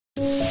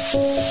It's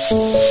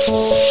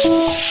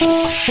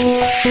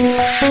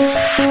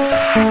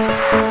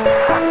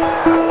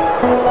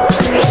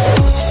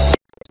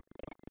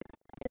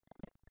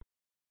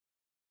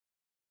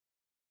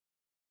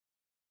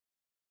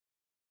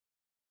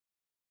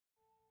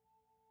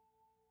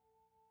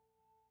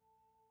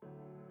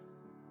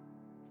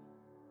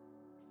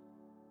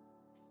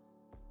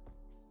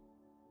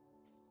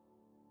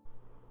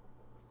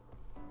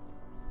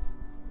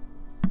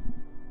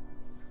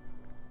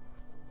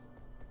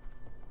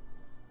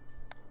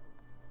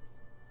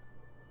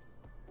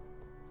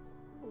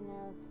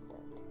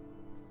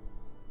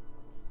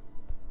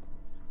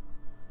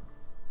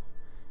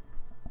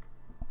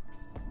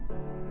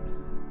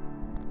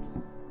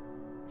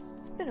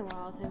been a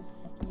while since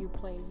you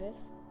played this.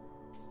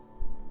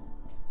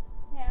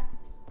 Yeah.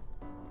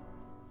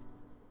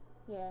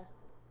 Yeah.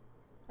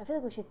 I feel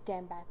like we should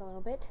stand back a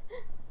little bit.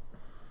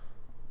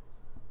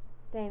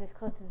 Staying this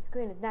close to the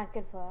screen is not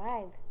good for our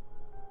eyes.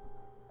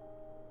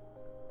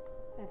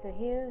 And so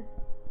here,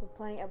 we're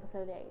playing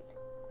episode 8.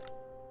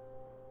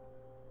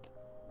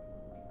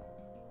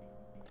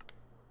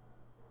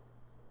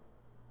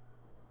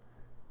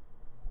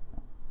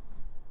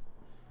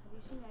 Have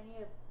you seen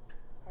any of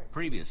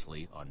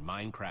Previously on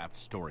Minecraft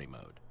Story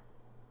Mode.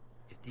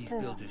 If these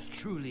builders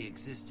truly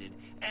existed,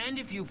 and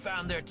if you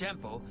found their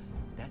temple,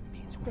 that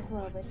means we're Just a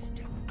little one bit.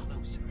 step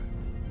closer.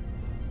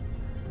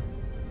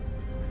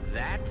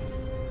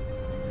 That's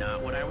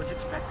not what I was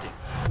expecting.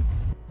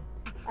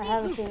 I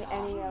haven't seen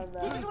any of the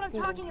This is what I'm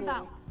season talking 2.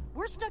 about.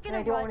 We're stuck in And I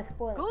a don't rut, wanna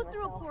spoil it go for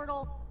through a myself.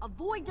 portal,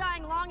 avoid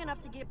dying long enough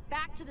to get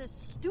back to this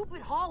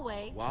stupid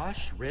hallway.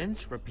 Wash,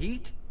 rinse,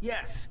 repeat?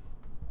 Yes.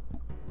 It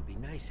would be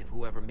nice if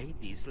whoever made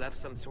these left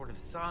some sort of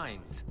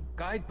signs,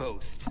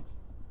 guideposts.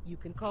 You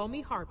can call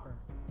me Harper.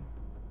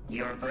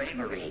 Your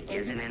bravery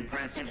is an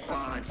impressive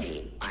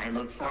quality. I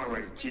look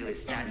forward to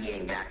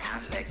studying that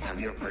aspect of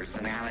your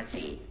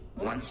personality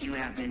once you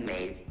have been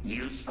made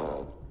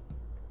useful.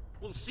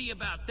 We'll see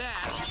about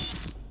that.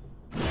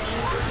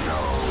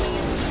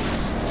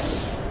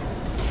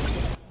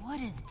 What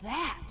is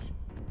that?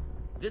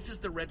 This is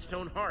the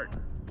Redstone Heart.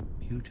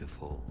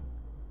 Beautiful.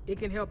 It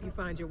can help you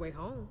find your way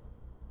home.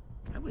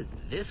 How is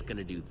this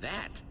gonna do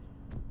that?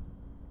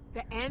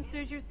 The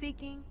answers you're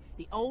seeking,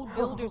 the old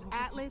builder's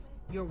atlas,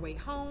 your way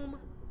home,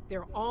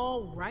 they're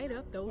all right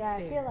up those Yeah,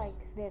 stairs. I feel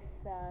like this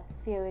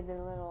series is a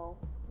little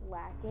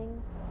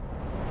lacking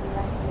in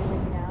the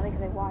originality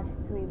because I watched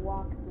 3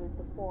 walkthroughs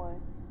before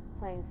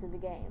playing through the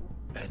game.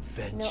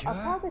 Adventure? Our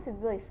progress is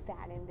really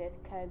sad in this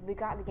because we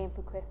got the game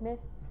for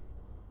Christmas.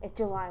 It's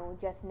July and we're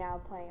just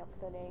now playing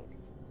episode 8.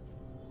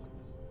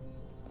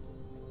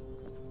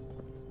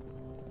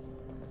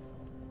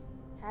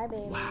 Hi,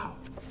 baby. Wow,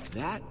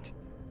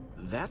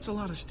 that's a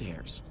lot of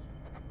stairs.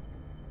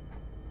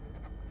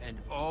 And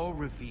all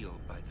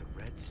revealed by the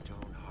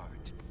Redstone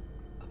Heart.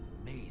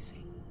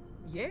 Amazing.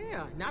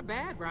 Yeah, not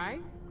bad,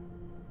 right?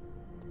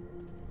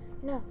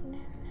 No.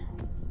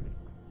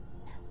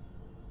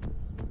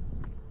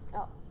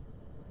 Oh.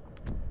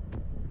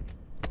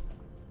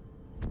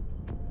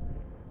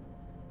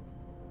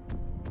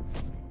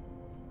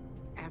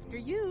 After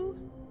you.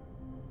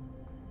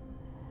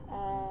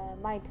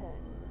 My turn.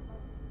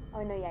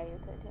 Oh no, yeah, your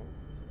turn.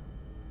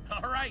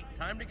 All right,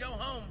 time to go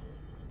home.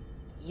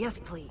 Yes,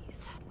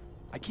 please.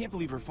 I can't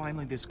believe we're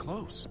finally this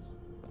close.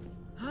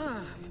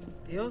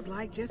 Feels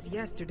like just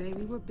yesterday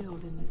we were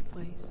building this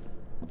place.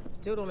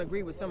 Still don't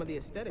agree with some of the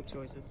aesthetic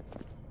choices.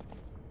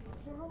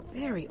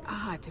 Very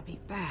odd to be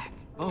back.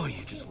 Oh,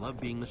 you just love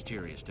being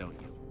mysterious, don't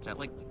you? Is that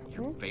like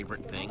your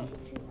favorite thing?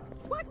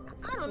 What?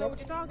 I don't know what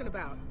you're talking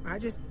about. I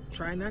just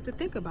try not to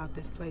think about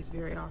this place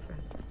very often.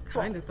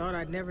 Kinda thought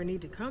I'd never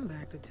need to come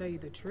back, to tell you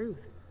the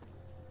truth.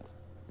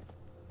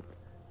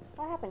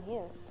 What happened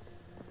here?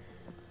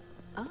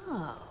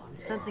 Oh, I'm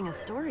sensing a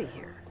story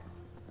here.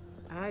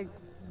 I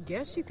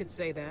guess you could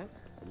say that.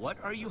 What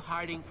are you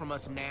hiding from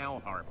us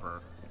now,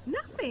 Harper?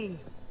 Nothing.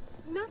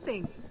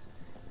 Nothing.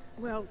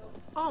 Well,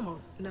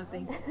 almost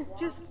nothing.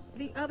 Just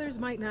the others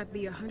might not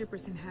be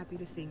 100% happy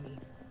to see me.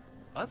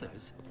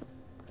 Others?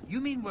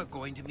 You mean we're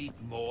going to meet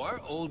more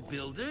old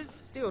builders?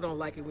 Still don't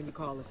like it when you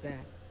call us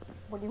that.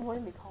 What do you want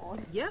to be called?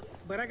 Yep,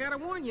 but I gotta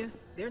warn you,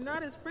 they're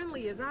not as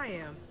friendly as I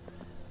am.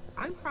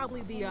 I'm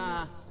probably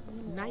the,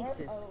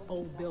 nicest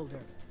old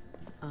builder.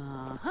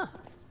 Uh-huh.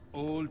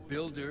 Old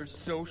builder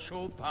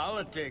social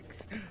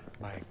politics.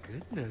 My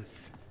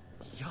goodness.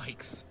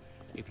 Yikes.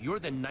 If you're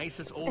the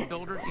nicest old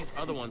builder, these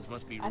other ones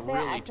must be I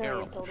really feel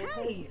terrible.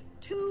 Hey,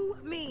 too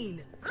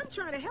mean. I'm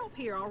trying to help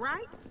here, all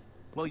right?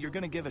 Well, you're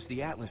gonna give us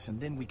the atlas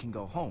and then we can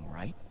go home,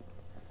 right?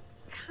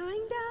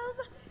 Kind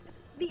of.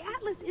 The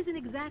atlas isn't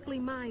exactly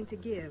mine to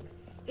give.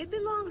 It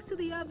belongs to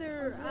the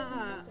other,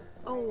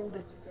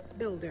 old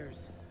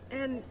builders.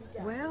 And,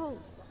 well,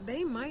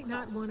 they might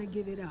not want to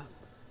give it up.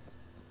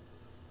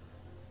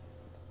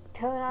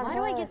 Why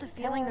do I get the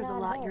feeling there's a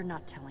lot you're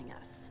not telling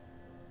us?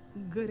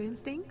 Good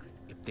instincts?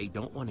 If they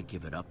don't want to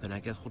give it up, then I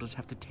guess we'll just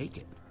have to take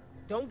it.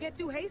 Don't get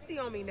too hasty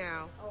on me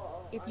now.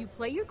 If you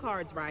play your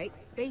cards right,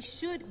 they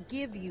should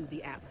give you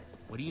the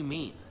atlas. What do you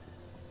mean?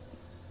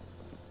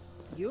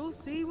 You'll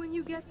see when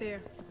you get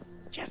there.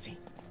 Jesse,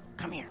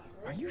 come here.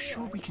 Are you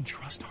sure we can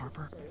trust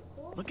Harper?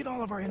 Look at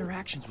all of our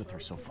interactions with her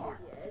so far.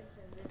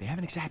 They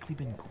haven't exactly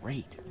been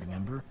great,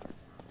 remember?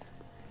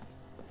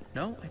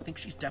 No, I think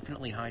she's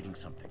definitely hiding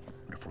something.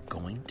 But if we're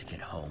going to get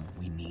home,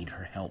 we need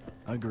her help.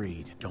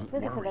 Agreed. Don't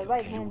Look at worry, the right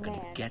okay? We're hand gonna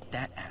man. get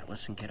that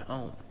atlas and get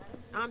home.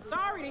 I'm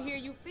sorry to hear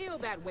you feel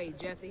that way,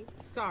 Jesse.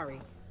 Sorry.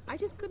 I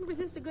just couldn't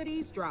resist a good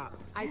eavesdrop.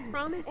 I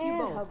promise you And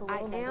both, Harper will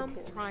I remember am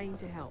too. trying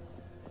to help.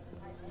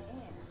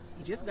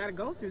 You just gotta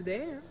go through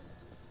there.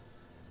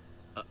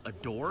 A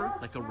door?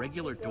 Like a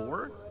regular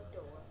door?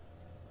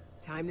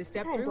 Time to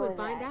step What kind of through door and is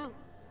find that? out.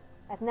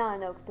 That's not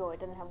an oak door. It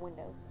doesn't have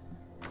windows.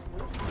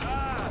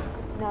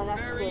 No, not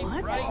very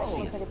good. bright. It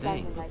looks like a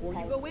Thing. dungeon like Before you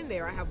type. go in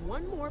there, I have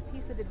one more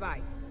piece of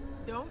advice.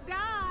 Don't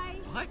die!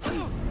 What?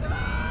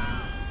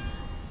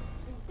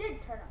 She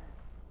did turn on.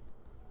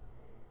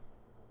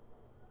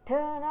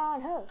 Turn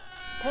on her.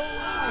 Turn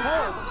on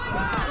her.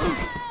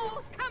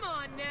 Oh, come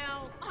on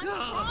now! I'm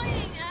trying,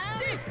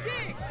 Em.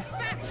 Dig!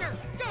 Faster!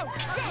 Go! Oh,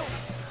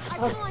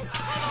 Come on.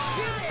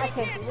 I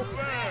can't do this.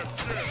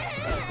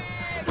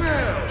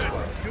 Well,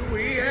 what do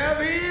we have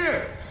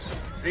here?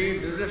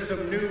 Seems as if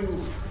some new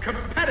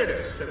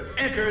competitors have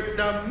entered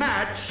the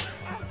match.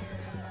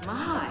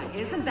 My,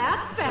 isn't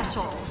that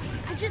special?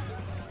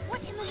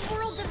 What in the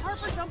world did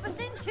Harper dump us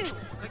into?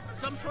 Like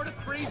some sort of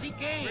crazy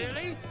game.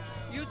 Really?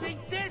 You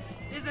think this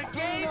is a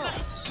game? No,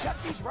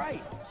 Jesse's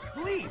right.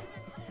 Spleef.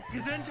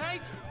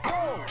 Gesundheit?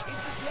 Oh, it's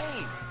a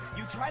game.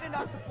 You try to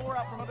knock the floor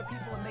out from other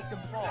people and make them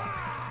fall.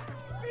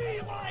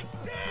 Be like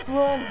this!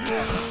 Run,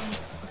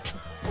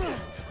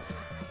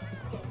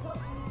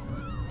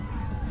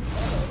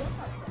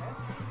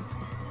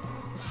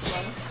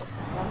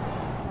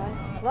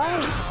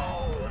 run.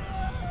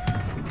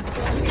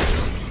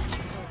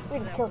 We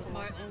can kill someone.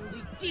 My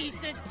only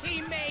decent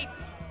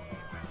teammates.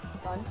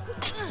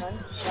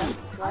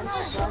 Run.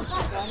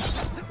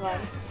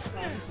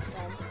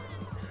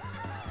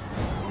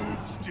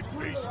 Oops, did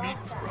face meat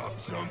drop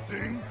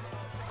something?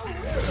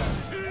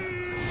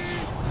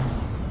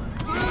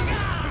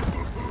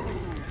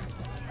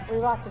 We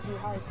lost a few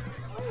hearts.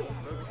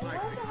 Looks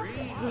like the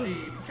green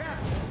team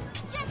captain.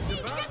 Jesse,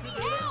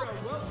 help!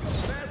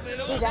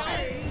 Who's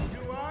that?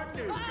 To our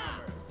newcomer.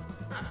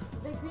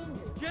 The green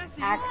dude.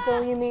 Jesse!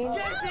 Axel, you mean?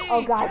 Jesse!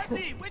 Oh gosh.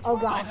 Jesse, which Oh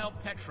I'll gosh.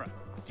 help Petra.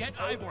 Get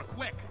Ivor,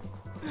 quick.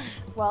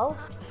 Well,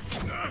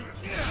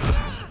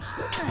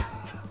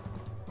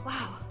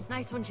 Wow,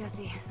 nice one,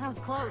 Jesse. That was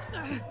close.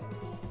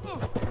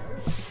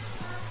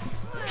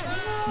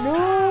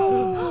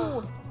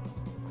 no.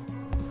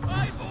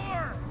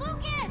 Ivor!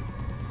 Lucas!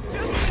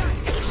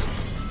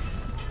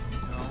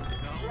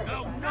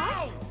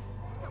 No!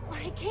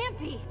 It can't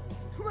be.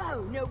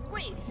 Whoa, no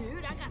way,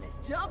 dude. I got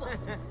a double.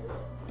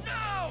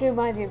 She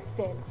reminds me of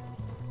Sid.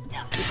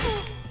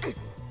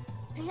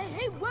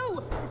 Hey,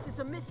 whoa! This is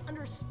a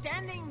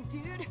misunderstanding,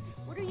 dude.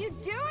 What are you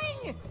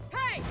doing?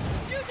 Hey!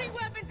 Using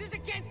weapons is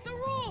against the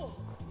rules!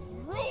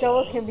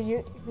 Solo can be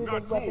used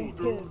with weapons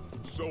too.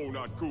 So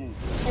not cool. And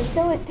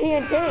so is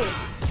TNT.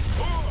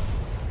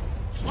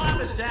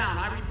 Slap is down.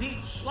 I repeat,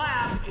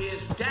 slap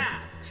is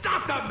down.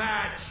 Stop the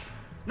match!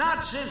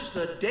 Not since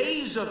the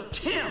days of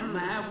Tim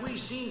have we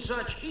seen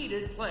such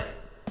heated play.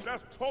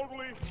 That's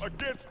totally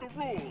against the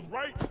rules,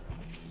 right?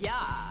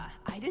 Yeah,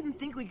 I didn't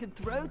think we could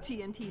throw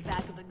TNT back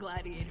at the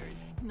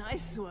gladiators.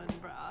 Nice one,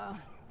 bro.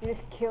 You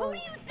just Who killed. do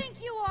you think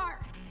you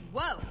are?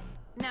 Whow.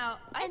 Now,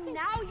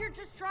 Now you're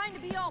just trying to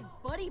be all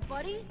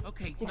buddy-buddy?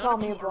 Okay, You none call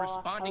of me you a are bra.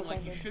 responding I was like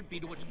you thinking. should be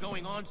to what's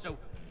going on, so...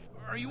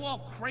 Are you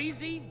all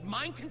crazy?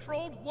 Mind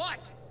controlled? What?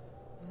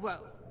 whoa.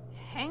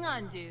 Hang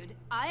on, dude.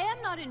 I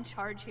am not in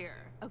charge here,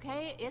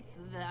 okay? It's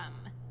them.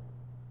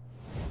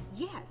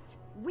 Yes,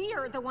 we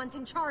are the ones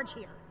in charge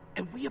here.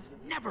 And we have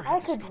never I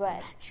had to could stop a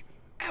rest. match.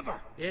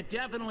 Ever. It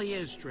definitely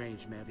is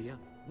strange, Mevia.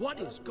 What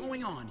is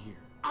going on here?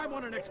 I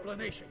want an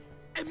explanation.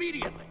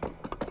 Immediately.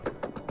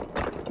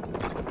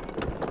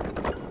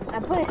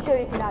 I'm pretty sure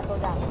you cannot go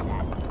down with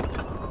that.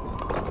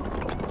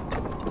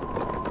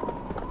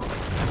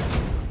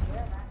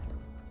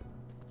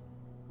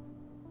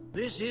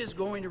 This is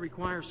going to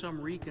require some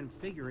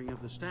reconfiguring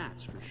of the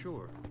stats, for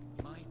sure.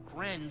 My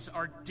friends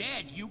are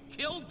dead. You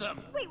killed them.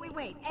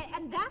 Wait.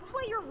 And that's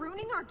why you're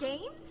ruining our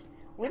games?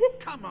 We just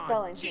Come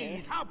fell on, into it.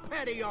 jeez, how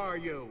petty are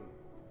you?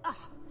 Ugh,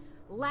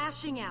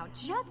 lashing out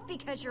just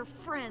because your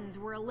friends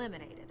were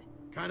eliminated.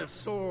 Kind of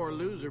sore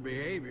loser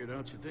behavior,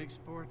 don't you think,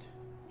 sport?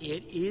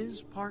 It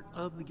is part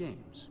of the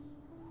games.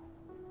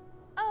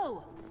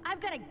 Oh, I've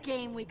got a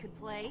game we could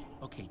play.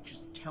 Okay,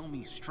 just tell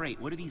me straight.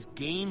 What are these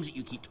games that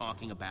you keep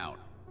talking about?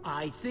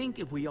 I think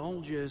if we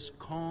all just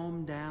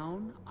calm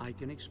down, I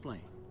can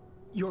explain.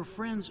 Your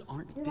friends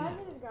aren't You dead. remind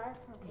me of the guy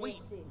from KFC. Wait,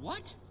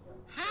 what?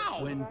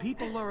 How? When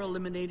people are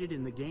eliminated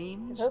in the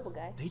games, The purple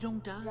guy. they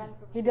don't die.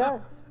 He does.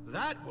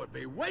 That would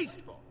be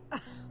wasteful.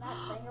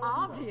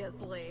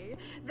 Obviously.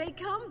 They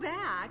come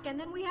back, and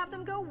then we have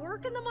them go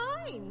work in the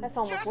mines. That's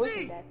almost worse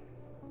than Jesse!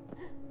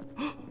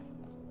 death.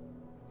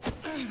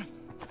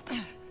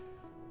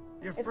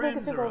 Your It's friends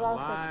because are of all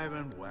the- alive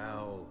and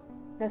well.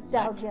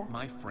 Nostalgia. Let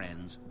my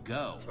friends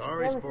go.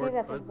 Sorry, You ever see sport,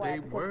 that but what, they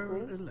episode were 3?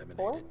 eliminated.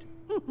 4?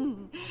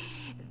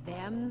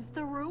 Them's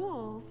the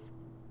rules.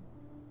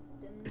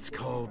 It's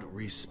called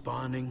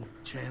respawning,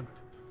 champ.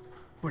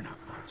 We're not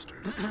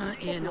monsters.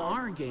 In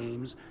our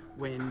games,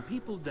 when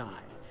people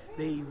die,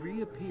 they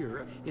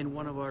reappear in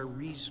one of our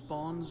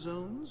respawn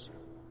zones.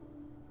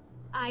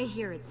 I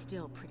hear it's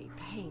still pretty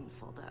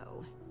painful,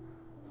 though.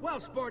 Well,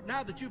 sport,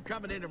 now that you've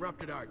come and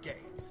interrupted our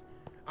games,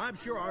 I'm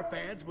sure our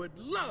fans would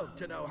love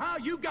to know how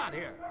you got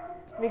here.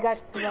 We got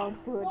thrown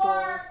through a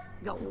door.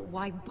 Oh,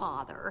 why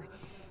bother?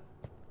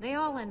 They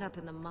all end up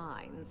in the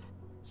mines.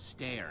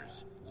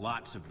 Stairs.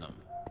 Lots of them.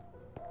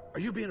 Are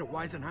you being a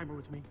Weisenheimer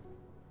with me?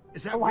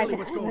 Is that A really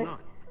what's Weisenheimer. going on?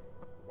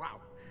 Wow.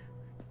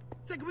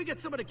 Say, can we get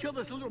someone to kill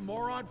this little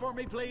moron for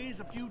me, please?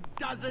 A few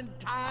dozen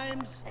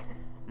times?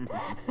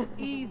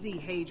 Easy,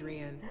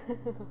 Hadrian.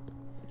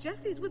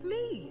 Jesse's with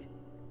me.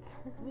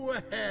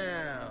 Well,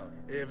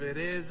 if it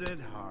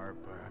isn't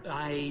Harper.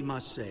 I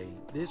must say,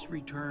 this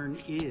return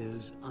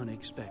is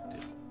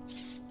unexpected.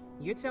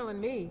 You're telling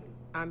me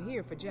I'm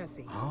here for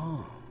Jesse.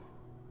 Oh,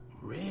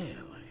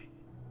 really?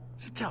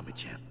 So tell me,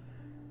 champ,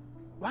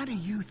 why do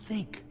you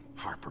think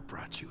Harper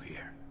brought you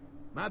here?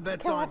 My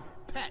bet's on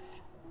Pet.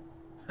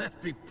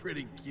 That'd be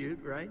pretty cute,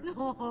 right?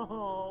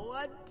 Oh,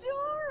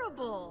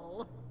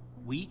 adorable!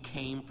 We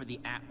came for the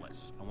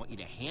Atlas. I want you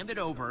to hand it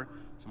over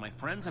so my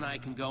friends and I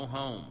can go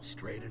home.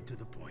 Straight and to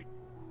the point.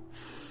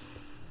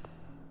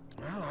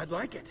 Well, I'd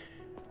like it.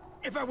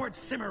 If I weren't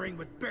simmering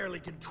with barely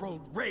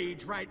controlled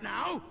rage right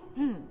now.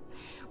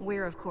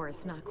 We're, of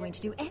course, not going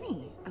to do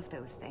any of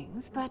those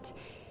things, but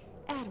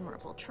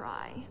admirable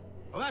try.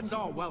 Well, that's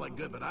all well and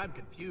good, but I'm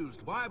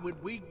confused. Why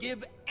would we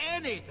give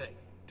anything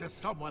to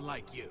someone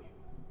like you?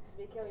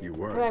 You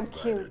were But I'm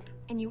cute.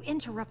 And you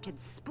interrupted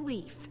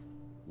Spleef.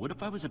 What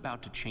if I was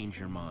about to change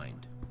your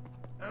mind?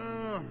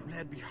 Oh,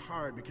 that'd be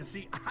hard because,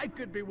 see, I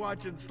could be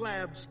watching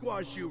Slab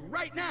squash you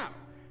right now,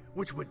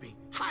 which would be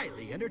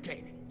highly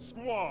entertaining.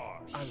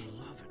 Squash! I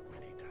love it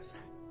when he does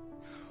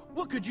that.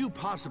 What could you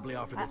possibly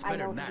offer that's I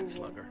better know than who that, he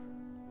Slugger?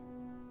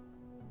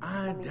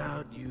 I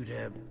doubt you'd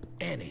have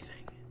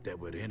anything that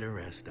would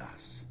interest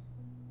us.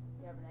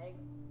 You have an egg?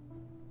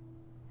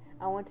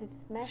 I want to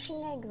smash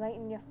an egg right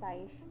in your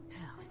face.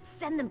 Oh,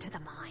 send them to the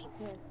mines.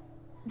 Yes.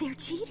 They're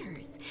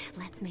cheaters.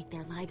 Let's make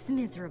their lives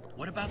miserable.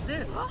 What about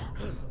this?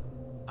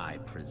 I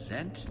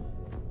present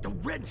The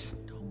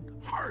Redstone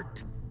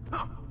Heart!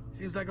 Huh.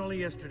 Seems like only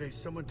yesterday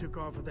someone took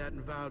off with that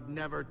and vowed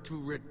never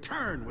to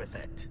return with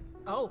it.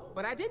 Oh,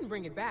 but I didn't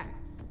bring it back.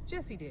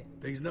 Jesse did.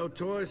 Thing's no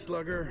toy,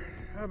 Slugger.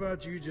 How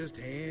about you just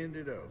hand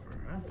it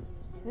over, huh?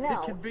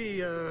 No. It could be,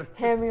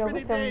 Hand me over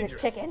pretty some of your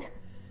dangerous. chicken.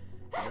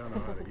 You don't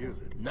know how to use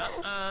it.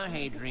 Nuh-uh,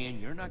 Hadrian.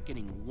 You're not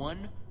getting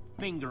one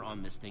finger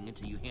on this thing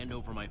until you hand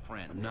over my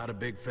friend. I'm not a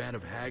big fan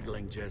of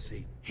haggling,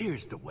 Jesse.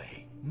 Here's the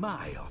way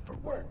my offer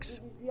works.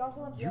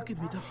 You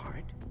give me the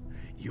heart.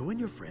 You and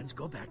your friends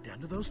go back down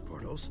to those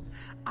portals.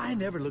 I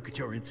never look at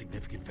your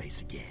insignificant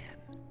face again.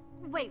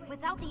 Wait,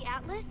 without the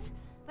Atlas?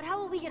 But how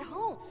will we get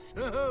home?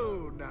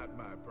 So, not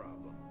my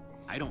problem.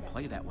 I don't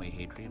play that way,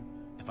 Hadrian.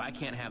 If I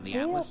can't have the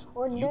Deal Atlas,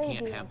 or you no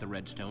can't deal? have the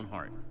Redstone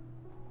Heart.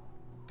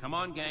 Come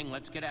on, gang,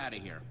 let's get out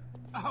of here.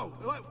 Oh,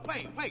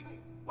 wait.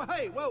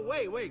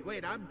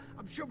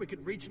 I'm sure we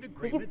could reach an keep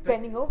agreement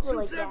bending that over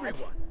like suits that.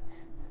 everyone.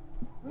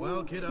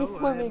 Well, He's kiddo, I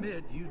swimming.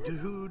 admit you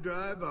do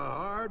drive a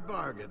hard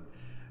bargain.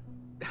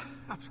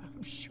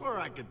 I'm sure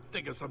I could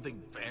think of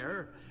something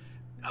fair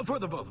for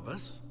the both of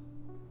us.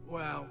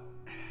 Well,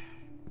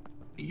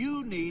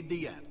 you need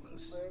the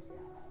Atlas,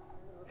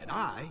 and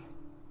I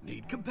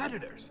need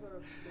competitors.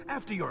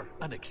 After your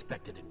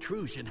unexpected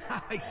intrusion,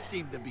 I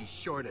seem to be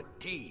short a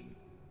team.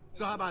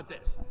 So how about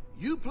this?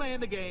 You play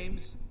in the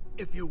games.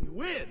 If you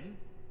win,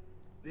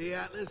 the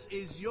Atlas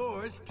is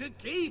yours to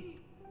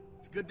keep.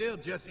 It's a good deal,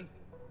 Jesse.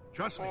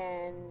 Trust me.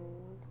 And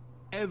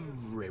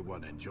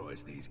Everyone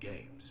enjoys these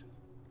games.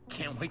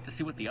 Can't wait to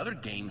see what the other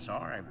games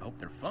are. I hope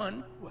they're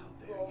fun. Well,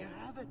 there you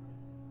have it.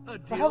 A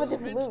how deal's about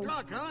if we been lose?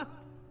 struck, huh?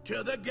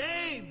 To the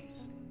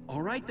games!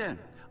 All right then.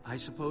 I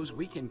suppose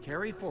we can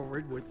carry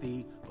forward with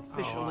the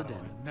official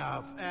addendum.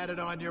 Enough. Add it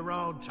on your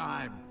own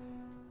time.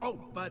 Oh,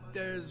 but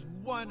there's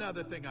one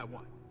other thing I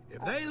want.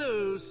 If they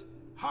lose,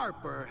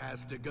 Harper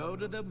has to go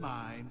to the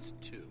mines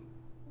too.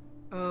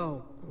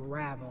 Oh,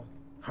 gravel.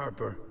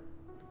 Harper,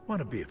 want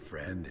to be a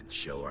friend and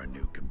show our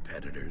new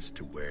competitors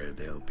to where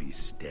they'll be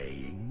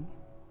staying?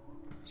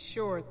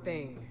 Sure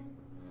thing.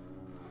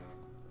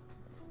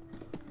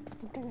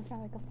 it doesn't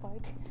sound like a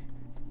fight.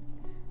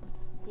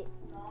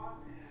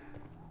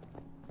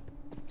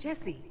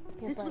 Jesse,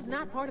 this was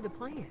not part of the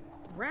plan.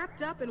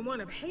 Wrapped up in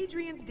one of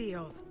Hadrian's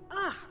deals.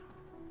 Ugh!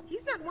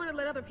 He's not one to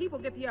let other people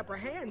get the upper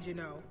hand, you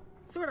know.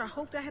 Sorta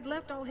hoped I had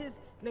left all his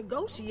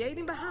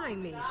negotiating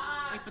behind me.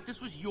 Wait, but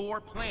this was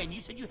your plan.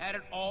 You said you had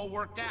it all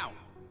worked out.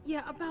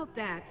 Yeah, about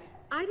that.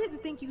 I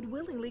didn't think you'd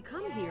willingly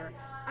come here.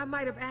 I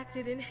might have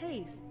acted in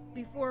haste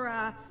before,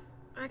 I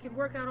could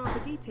work out all the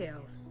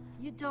details.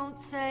 You don't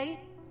say?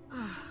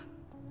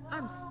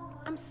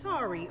 I'm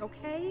sorry,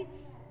 okay?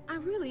 I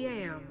really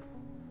am.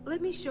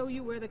 Let me show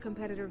you where the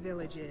competitor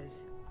village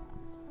is.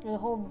 There's a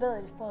whole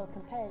village full of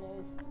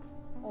competitors.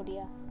 Oh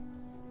dear.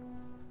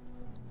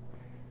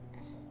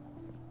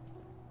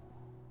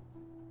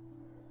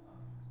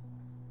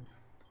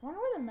 I wonder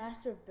where the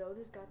Master of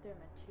Builders got their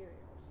materials.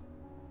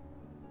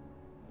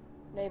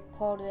 They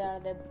pulled it out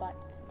of their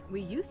butts.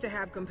 We used to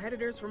have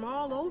competitors from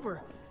all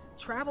over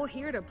travel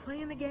here to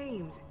play in the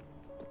games.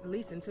 At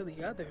least until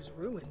the others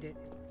ruined it.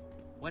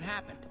 What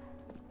happened?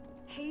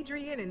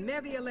 Hadrian and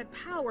Mevia let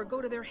power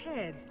go to their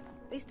heads.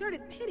 They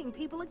started pitting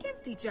people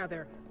against each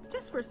other,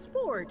 just for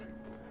sport.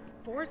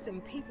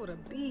 Forcing people to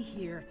be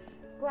here.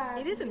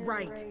 It isn't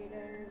right.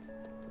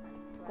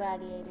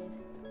 Gladiators.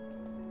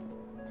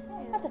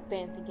 That's a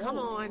fancy game. Come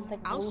on, like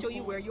I'll show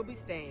you where you'll be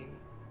staying.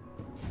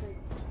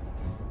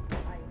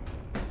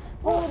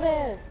 Polar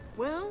bears!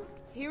 Well,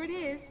 here it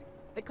is.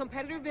 The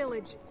competitor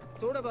village.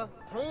 Sort of a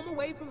home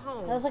away from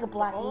home. That was like a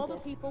black for all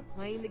Lucas. the people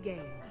playing the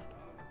games.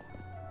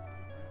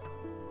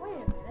 Wait a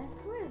minute,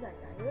 who is that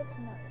guy? He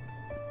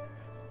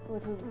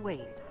looks familiar.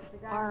 Wait,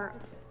 are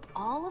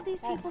all of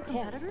these people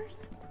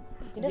competitors?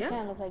 He does Yep.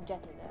 kind of look like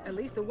Jesse though. At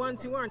least the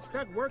ones who aren't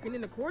stuck working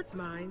in the quartz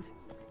mines.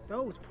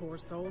 Those poor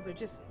souls are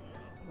just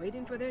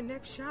waiting for their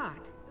next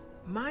shot.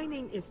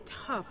 Mining is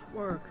tough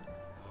work.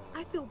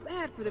 I feel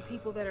bad for the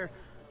people that are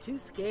too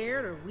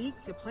scared or weak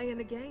to play in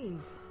the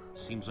games.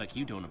 Seems like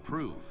you don't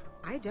approve.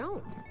 I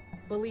don't.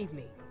 Believe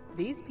me,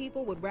 these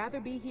people would rather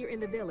be here in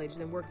the village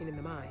than working in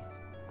the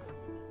mines.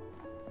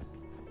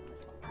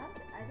 I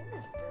think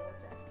this village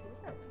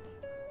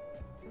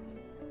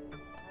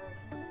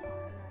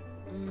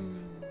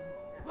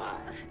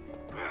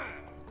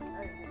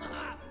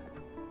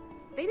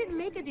They didn't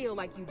make a deal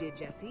like you did,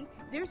 Jesse.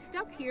 They're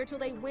stuck here till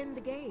they win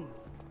the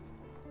games.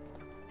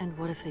 And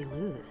what if they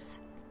lose?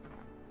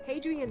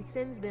 Hadrian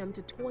sends them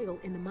to toil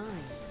in the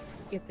mines.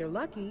 If they're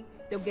lucky,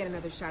 they'll get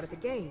another shot at the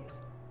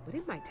games. But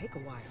it might take a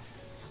while.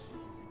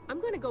 I'm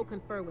gonna go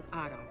confer with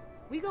Otto.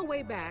 We go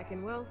way back,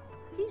 and well,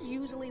 he's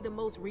usually the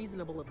most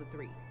reasonable of the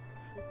three.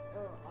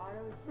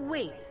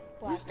 Wait,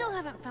 we still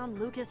haven't found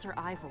Lucas or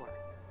Ivor.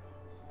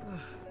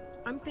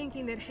 I'm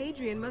thinking that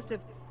Hadrian must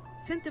have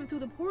sent them through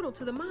the portal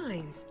to the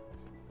mines.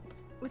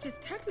 Which is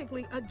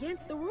technically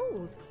against the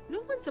rules.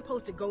 No one's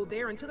supposed to go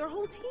there until their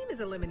whole team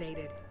is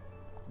eliminated.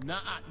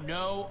 Nuh-uh,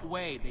 no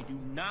way. They do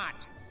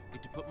not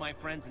get to put my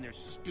friends in their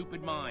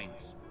stupid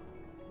minds.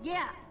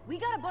 Yeah, we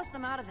gotta bust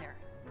them out of there.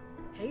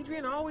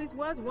 Hadrian always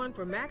was one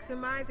for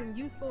maximizing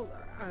useful,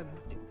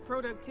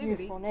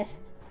 productivity. Usefulness.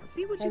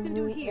 See what you can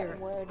do here.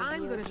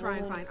 I'm gonna try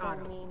and ruined find for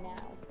Otto. me now.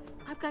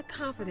 I've got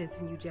confidence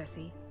in you,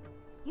 Jesse.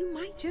 You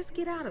might just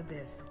get out of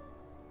this.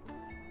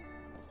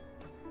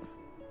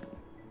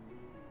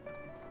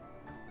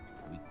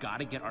 We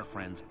gotta get our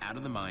friends out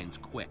of the mines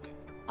quick.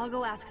 I'll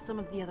go ask some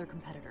of the other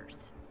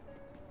competitors.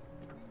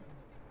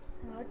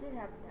 What did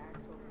happen to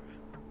Axel?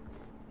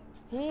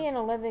 He and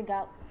Olivia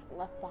got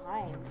left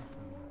behind.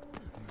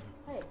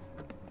 Hey.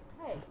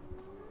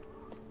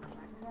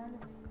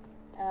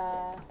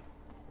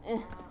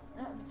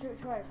 No,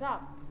 try,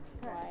 stop.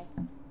 Why?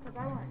 Because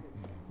I want to do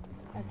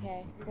it.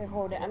 Okay, wait,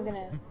 hold it. I'm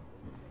gonna.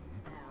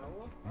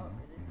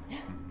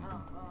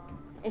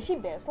 Is she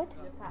barefoot?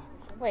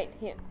 Wait,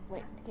 here,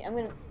 I'm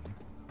gonna.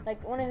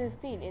 Like, one of his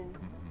feet is.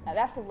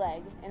 That's the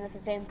leg, and it's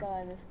the same color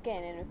as the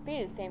skin, and her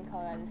feet is the same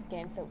color as the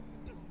skin, so.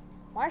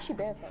 Why is she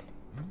barefoot?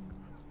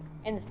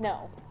 In the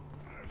snow.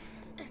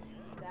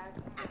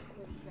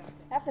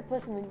 That's the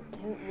person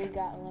who we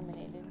got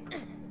eliminated.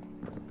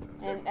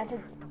 And that's the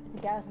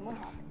guy with the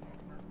mohawk.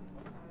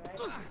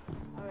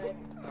 Alright.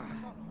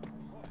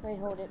 Wait,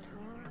 hold it.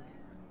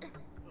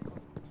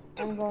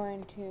 I'm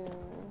going to...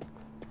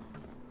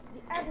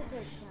 The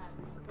adversary can,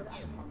 but